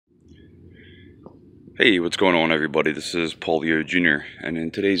Hey, what's going on everybody? This is Paulio Jr. and in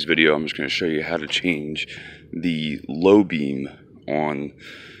today's video I'm just going to show you how to change the low beam on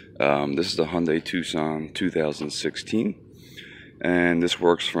this is the Hyundai Tucson 2016, and this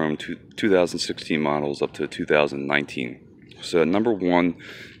works from 2016 models up to 2019. So number one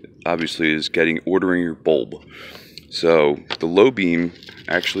obviously is ordering your bulb. So the low beam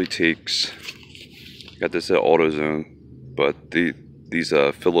actually takes, got this at AutoZone, but these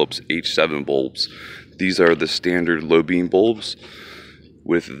Philips H7 bulbs, these are the standard low beam bulbs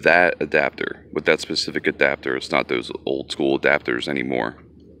with that adapter, with that specific adapter. It's not those old school adapters anymore.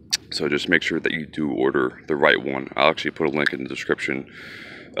 So just make sure that you do order the right one. I'll actually put a link in the description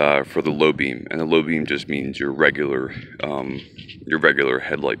for the low beam, and the low beam just means your regular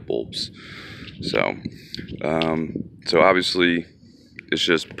headlight bulbs. So obviously it's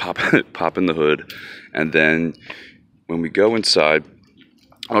just pop in the hood, and then when we go inside,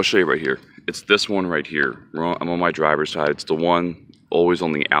 I'll show you right here. It's this one right here. I'm on my driver's side. It's the one always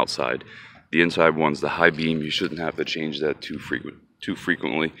on the outside. The inside one's the high beam. You shouldn't have to change that too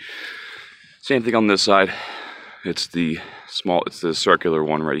frequently. Same thing on this side. It's the circular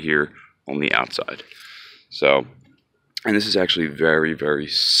one right here on the outside. So, and this is actually very, very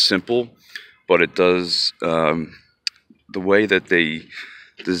simple, but it does, the way that they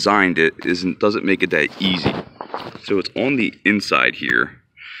designed it doesn't make it that easy. So it's on the inside here,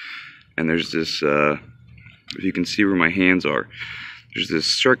 and there's this, if you can see where my hands are, there's this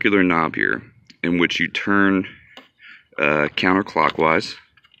circular knob here in which you turn counterclockwise.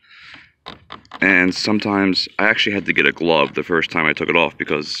 And sometimes I actually had to get a glove the first time I took it off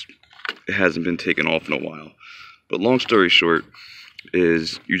because it hasn't been taken off in a while. But long story short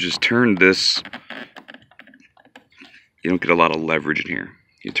is you just turn this, you don't get a lot of leverage in here.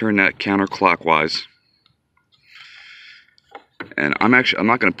 You turn that counterclockwise, and I'm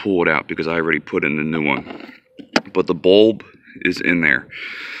not going to pull it out because I already put in the new one, but the bulb is in there.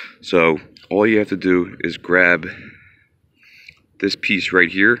 So all you have to do is grab this piece right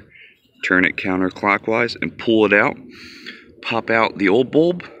here, turn it counterclockwise and pull it out, pop out the old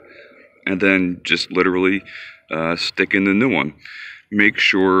bulb, and then just literally stick in the new one. Make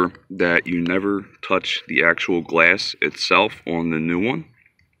sure that you never touch the actual glass itself on the new one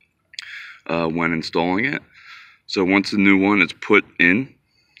when installing it. So once the new one is put in,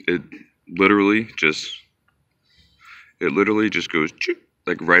 it literally just goes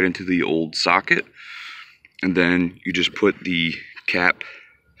like right into the old socket, and then you just put the cap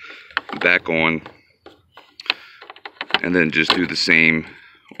back on, and then just do the same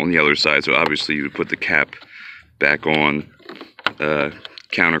on the other side. So obviously you would put the cap back on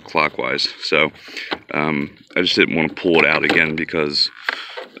counterclockwise. So I just didn't want to pull it out again because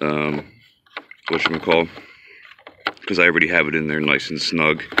because I already have it in there nice and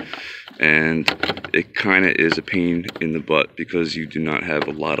snug, and it kind of is a pain in the butt because you do not have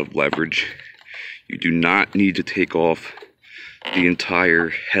a lot of leverage. You do not need to take off the entire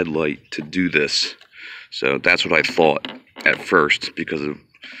headlight to do this. So that's what I thought at first because of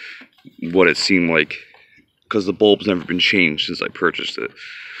what it seemed like, because the bulb's never been changed since I purchased it.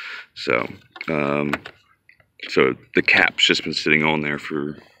 So so the cap's just been sitting on there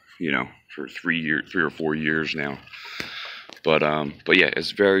for, for 3 or 4 years now. But yeah,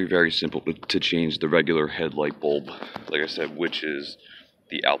 it's very, very simple to change the regular headlight bulb, like I said, which is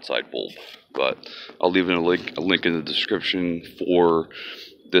the outside bulb. But I'll leave a link in the description for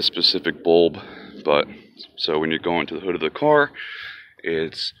this specific bulb. But so when you're going to the hood of the car,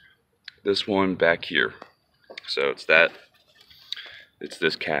 it's this one back here. So it's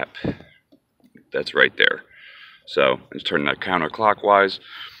this cap that's right there. So just turn that counterclockwise,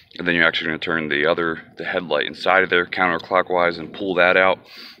 and then you're actually going to turn the headlight inside of there counterclockwise and pull that out,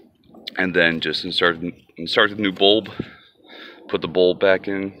 and then just insert the new bulb, put the bulb back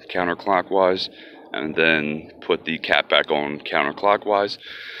in counterclockwise, and then put the cap back on counterclockwise,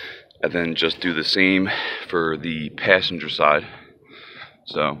 and then just do the same for the passenger side.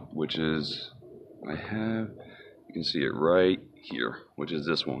 So which is, you can see it right here, which is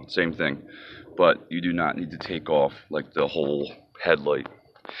this one, same thing. But you do not need to take off like the whole headlight,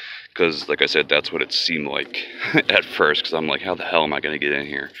 because like I said, that's what it seemed like at first, because I'm like, how the hell am I going to get in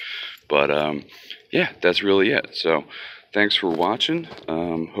here? But yeah, that's really it. So thanks for watching.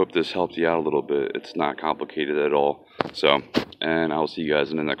 Hope this helped you out a little bit. It's not complicated at all. So, and I'll see you guys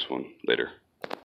in the next one. Later.